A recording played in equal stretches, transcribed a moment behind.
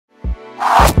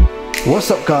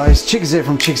What's up guys, Chicks here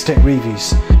from Chicks Tech Reviews.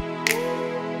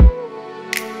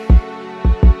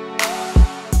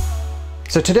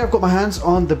 So today I've got my hands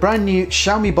on the brand new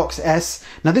Xiaomi Box S.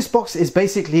 Now this box is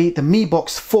basically the Mi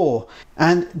Box 4,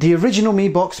 and the original Mi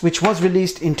Box, which was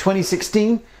released in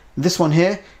 2016, this one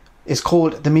here, is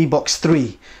called the Mi Box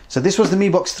 3. So this was the Mi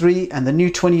Box 3 and the new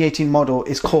 2018 model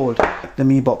is called the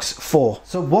Mi Box 4.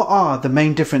 So what are the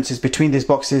main differences between these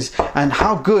boxes and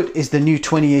how good is the new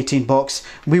 2018 box?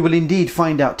 We will indeed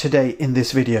find out today in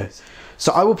this video.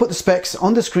 So I will put the specs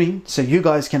on the screen so you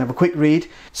guys can have a quick read.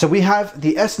 So we have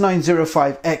the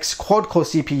S905X Quad-core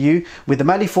CPU with the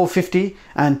Mali 450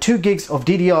 and 2 gigs of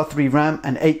DDR3 RAM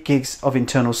and 8 gigs of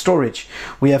internal storage.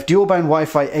 We have dual band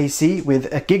Wi-Fi AC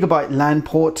with a GB LAN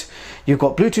port. You've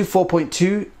got Bluetooth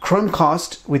 4.2,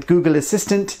 Chromecast with Google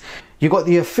Assistant. You've got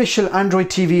the official Android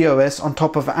TV OS on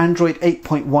top of Android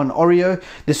 8.1 Oreo.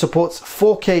 This supports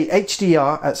 4K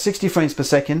HDR at 60 frames per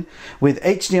second with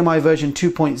HDMI version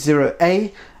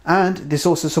 2.0A, and this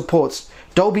also supports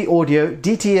Dolby Audio,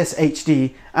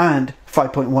 DTS-HD and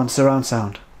 5.1 surround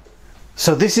sound.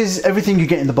 So this is everything you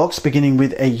get in the box, beginning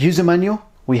with a user manual.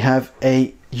 We have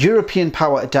a European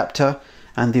power adapter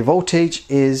and the voltage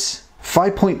is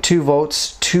 5.2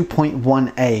 volts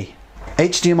 2.1A.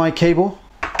 HDMI cable,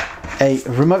 a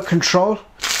remote control.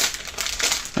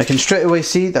 I can straight away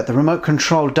see that the remote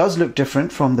control does look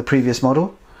different from the previous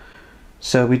model.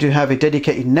 So we do have a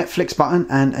dedicated Netflix button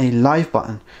and a live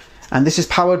button, and this is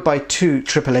powered by 2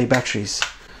 AAA batteries.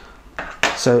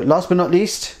 So last but not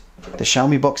least, the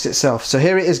Xiaomi box itself. So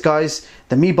here it is guys,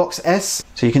 the Mi Box S.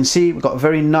 So you can see we've got a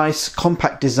very nice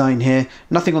compact design here,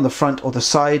 nothing on the front or the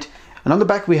side, and on the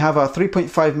back we have our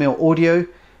 3.5mm audio,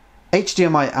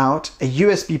 HDMI out, a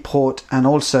USB port and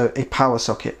also a power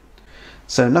socket.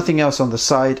 So nothing else on the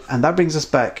side, and that brings us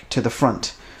back to the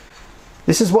front.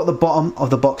 This is what the bottom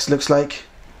of the box looks like.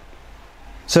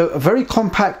 So a very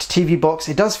compact TV box.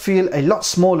 It does feel a lot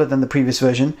smaller than the previous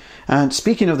version, and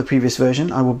speaking of the previous version,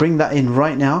 I will bring that in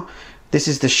right now. This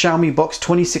is the Xiaomi Box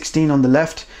 2016 on the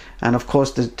left and of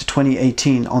course the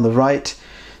 2018 on the right.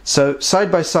 So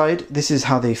side by side, this is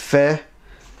how they fare.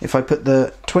 If I put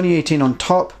the 2018 on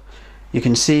top, you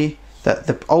can see that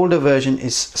the older version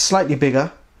is slightly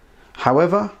bigger.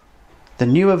 However, the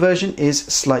newer version is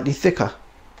slightly thicker.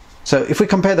 So if we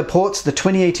compare the ports, the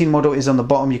 2018 model is on the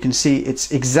bottom. You can see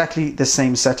it's exactly the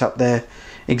same setup there,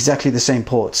 exactly the same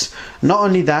ports. Not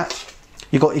only that,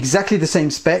 you've got exactly the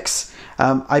same specs.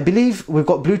 I believe we've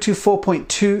got Bluetooth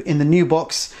 4.2 in the new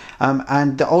box,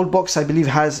 and the old box I believe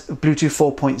has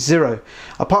Bluetooth 4.0.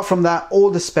 Apart from that, all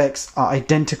the specs are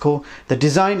identical. The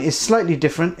design is slightly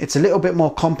different. It's a little bit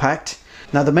more compact.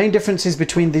 Now the main differences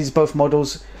between these both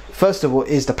models, first of all,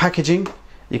 is the packaging.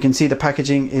 You can see the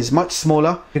packaging is much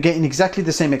smaller. You're getting exactly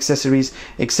the same accessories,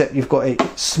 except you've got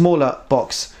a smaller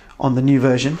box on the new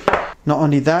version. Not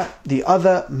only that, the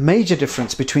other major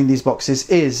difference between these boxes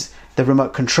is the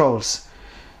remote controls.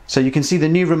 So you can see the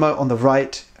new remote on the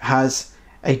right has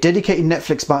a dedicated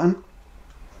Netflix button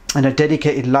and a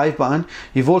dedicated live button.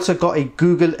 You've also got a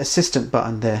Google Assistant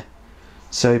button there.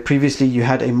 So previously you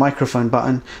had a microphone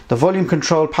button. The volume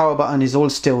control power button is all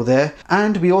still there,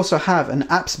 and we also have an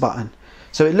apps button.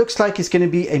 So it looks like it's going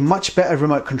to be a much better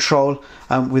remote control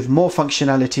with more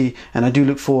functionality, and I do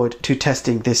look forward to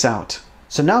testing this out.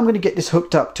 So now I'm going to get this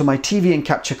hooked up to my TV and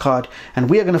capture card, and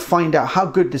we are going to find out how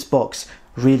good this box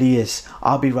really is.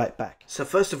 I'll be right back. So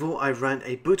first of all, I ran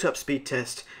a boot up speed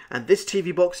test, and this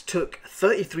TV box took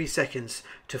 33 seconds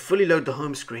to fully load the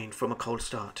home screen from a cold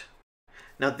start.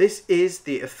 Now this is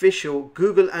the official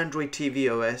Google Android TV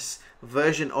OS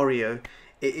version Oreo.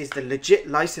 It is the legit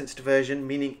licensed version,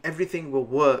 meaning everything will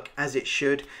work as it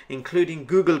should, including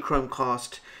Google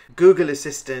Chromecast, Google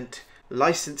Assistant,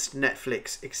 licensed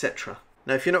Netflix, etc.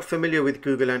 Now if you're not familiar with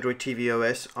Google Android TV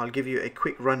OS, I'll give you a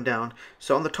quick rundown.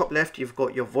 So on the top left you've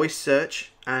got your voice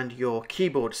search and your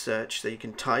keyboard search, so you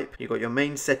can type. You've got your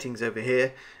main settings over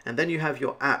here, and then you have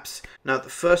your apps. Now the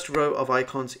first row of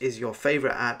icons is your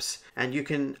favorite apps, and you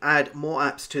can add more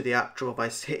apps to the app drawer by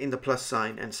hitting the plus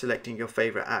sign and selecting your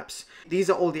favorite apps.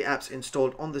 These are all the apps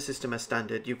installed on the system as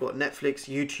standard. You've got Netflix,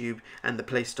 YouTube and the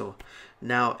Play Store.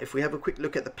 Now if we have a quick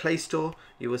look at the Play Store,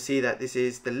 you will see that this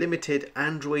is the limited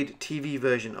Android TV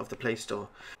version of the Play Store.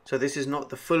 So this is not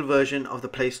the full version of the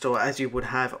Play Store as you would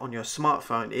have on your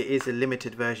smartphone. It is a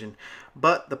limited version,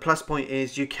 but the plus point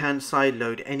is you can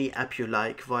sideload any app you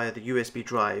like via the USB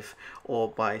drive or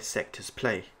by Sectors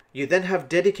Play. You then have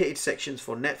dedicated sections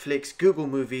for Netflix, Google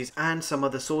Movies and some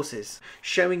other sources,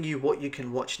 showing you what you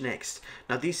can watch next.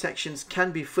 Now these sections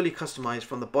can be fully customized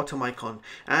from the bottom icon,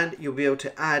 and you'll be able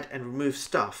to add and remove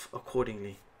stuff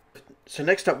accordingly. So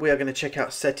next up we are going to check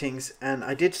out settings, and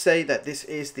I did say that this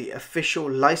is the official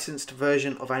licensed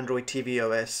version of Android TV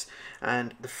OS,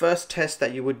 and the first test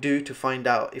that you would do to find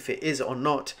out if it is or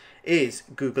not is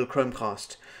Google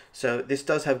Chromecast. So this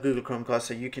does have Google Chromecast,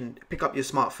 so you can pick up your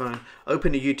smartphone,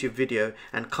 open a YouTube video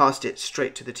and cast it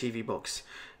straight to the TV box.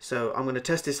 So I'm going to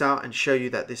test this out and show you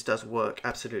that this does work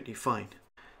absolutely fine.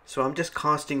 So I'm just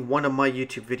casting one of my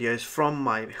YouTube videos from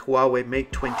my Huawei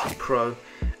Mate 20 Pro,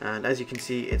 and as you can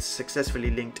see it's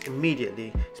successfully linked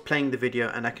immediately. It's playing the video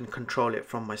and I can control it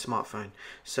from my smartphone.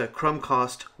 So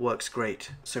Chromecast works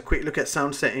great. So quick look at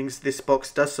sound settings. This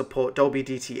box does support Dolby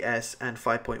DTS and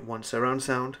 5.1 surround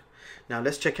sound. Now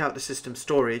let's check out the system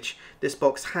storage. This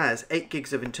box has 8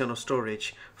 gigs of internal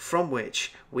storage, from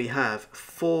which we have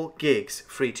 4 gigs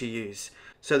free to use.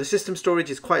 So the system storage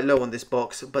is quite low on this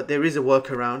box, but there is a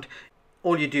workaround.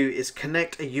 All you do is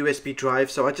connect a USB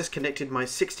drive. So I just connected my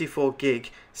 64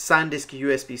 gig SanDisk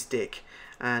USB stick,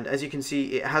 and as you can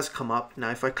see it has come up.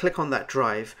 Now if I click on that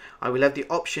drive, I will have the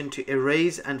option to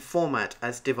erase and format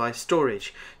as device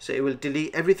storage. So it will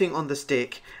delete everything on the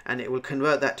stick and it will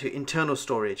convert that to internal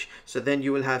storage. So then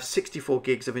you will have 64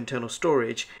 gigs of internal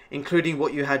storage, including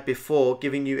what you had before,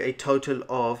 giving you a total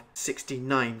of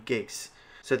 69 gigs.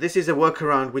 So this is a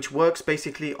workaround which works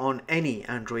basically on any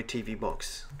Android TV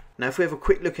box. Now if we have a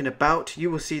quick look in About,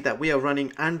 you will see that we are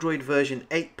running Android version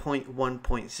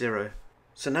 8.1.0.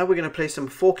 So now we're going to play some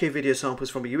 4K video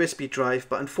samples from a USB drive,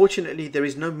 but unfortunately there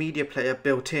is no media player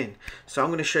built in. So I'm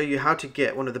going to show you how to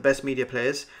get one of the best media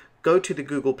players. Go to the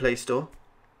Google Play Store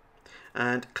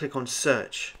and click on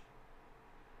search.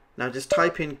 Now just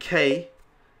type in K.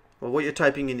 Well, what you're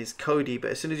typing in is Kodi, but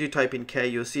as soon as you type in K,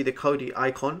 you'll see the Kodi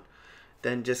icon.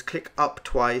 Then just click up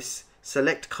twice,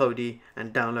 select Kodi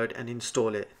and download and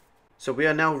install it. So we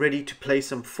are now ready to play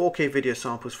some 4K video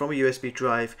samples from a USB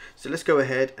drive. So let's go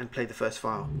ahead and play the first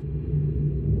file.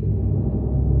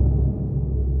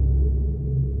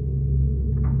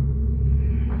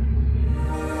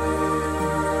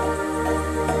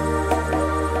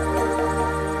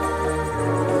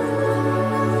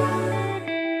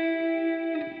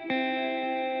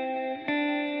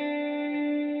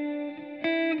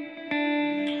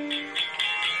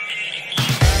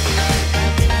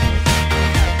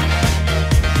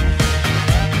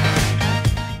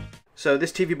 So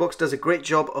this TV box does a great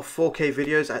job of 4K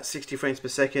videos at 60 frames per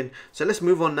second. So let's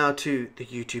move on now to the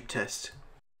YouTube test.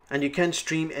 And you can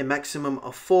stream a maximum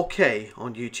of 4K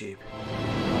on YouTube.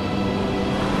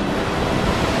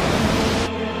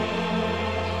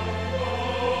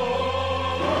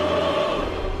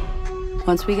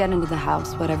 Once we get into the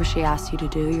house, whatever she asks you to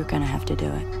do, you're gonna have to do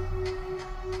it.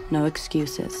 No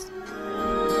excuses.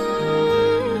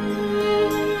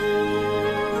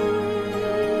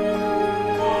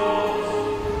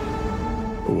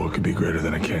 But what could be greater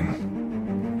than a king?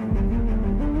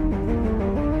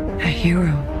 A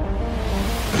hero.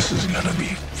 This is gonna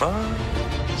be fun.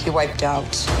 He wiped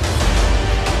out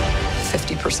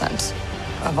 50%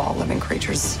 of all living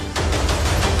creatures.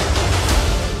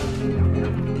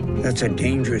 That's a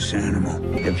dangerous animal.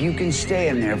 If you can stay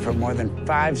in there for more than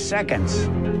 5 seconds,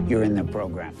 you're in the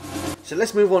program. So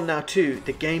let's move on now to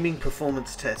the gaming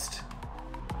performance test.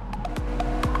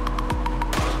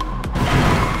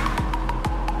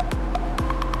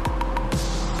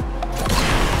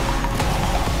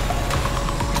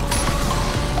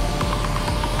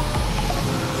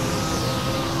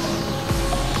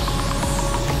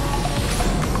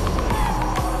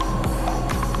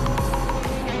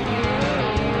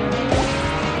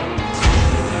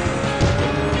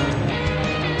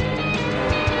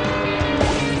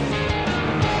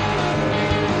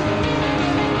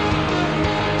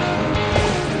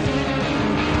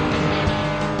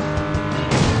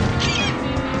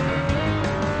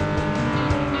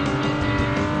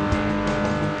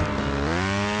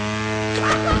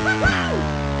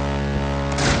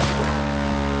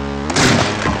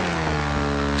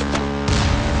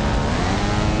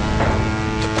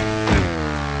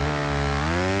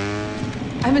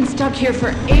 I've been stuck here for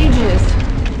ages.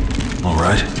 All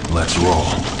right, let's roll.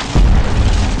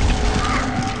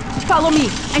 Follow me.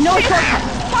 I know a shortcut.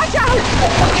 Watch out!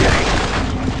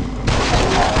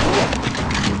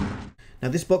 Okay. Now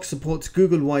this box supports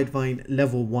Google Widevine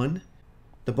level 1.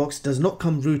 The box does not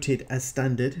come rooted as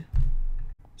standard.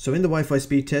 So in the Wi-Fi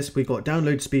speed test, we got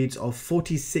download speeds of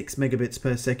 46 megabits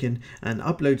per second and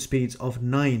upload speeds of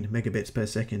 9 megabits per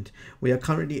second. We are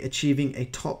currently achieving a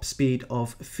top speed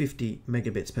of 50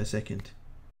 megabits per second.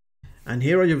 And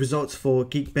here are your results for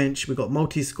Geekbench. We got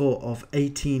multi-score of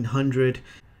 1800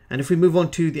 And if we move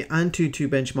on to the Antutu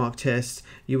benchmark test,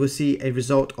 you will see a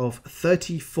result of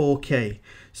 34K.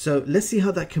 So let's see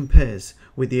how that compares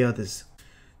with the others.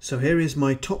 So here is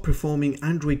my top performing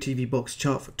Android TV box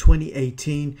chart for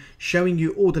 2018, showing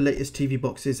you all the latest TV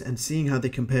boxes and seeing how they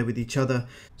compare with each other.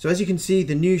 So as you can see,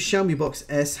 the new Xiaomi Box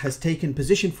S has taken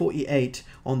position 48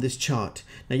 on this chart.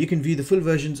 Now you can view the full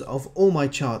versions of all my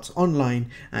charts online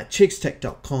at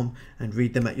chigstech.com and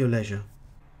read them at your leisure.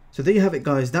 So there you have it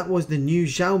guys, that was the new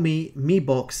Xiaomi Mi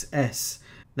Box S.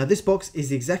 Now this box is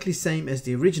exactly the same as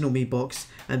the original Mi Box,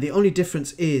 and the only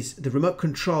difference is the remote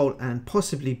control and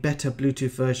possibly better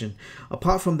Bluetooth version.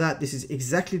 Apart from that, this is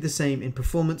exactly the same in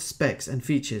performance, specs and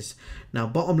features. Now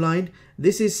bottom line,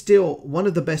 this is still one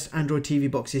of the best Android TV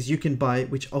boxes you can buy,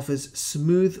 which offers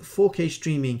smooth 4K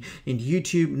streaming in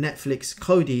YouTube, Netflix,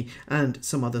 Kodi and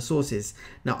some other sources.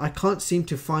 Now I can't seem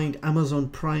to find Amazon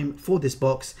Prime for this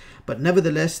box, but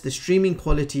nevertheless the streaming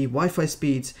quality, Wi-Fi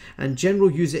speeds and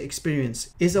general user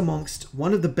experience is amongst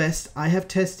one of the best I have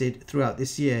tested throughout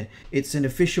this year. It's an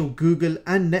official Google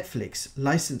and Netflix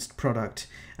licensed product,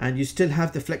 and you still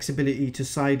have the flexibility to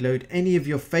sideload any of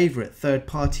your favorite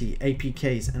third-party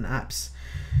APKs and apps.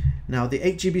 Now the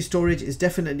 8GB storage is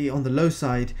definitely on the low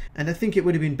side, and I think it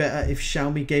would have been better if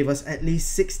Xiaomi gave us at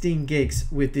least 16 gigs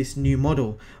with this new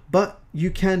model, but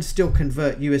you can still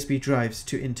convert USB drives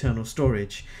to internal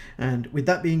storage. And with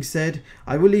that being said,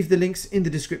 I will leave the links in the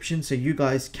description so you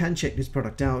guys can check this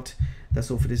product out. That's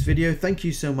all for this video. Thank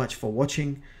you so much for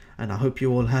watching, and I hope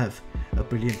you all have a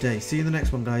brilliant day. See you in the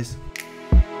next one guys.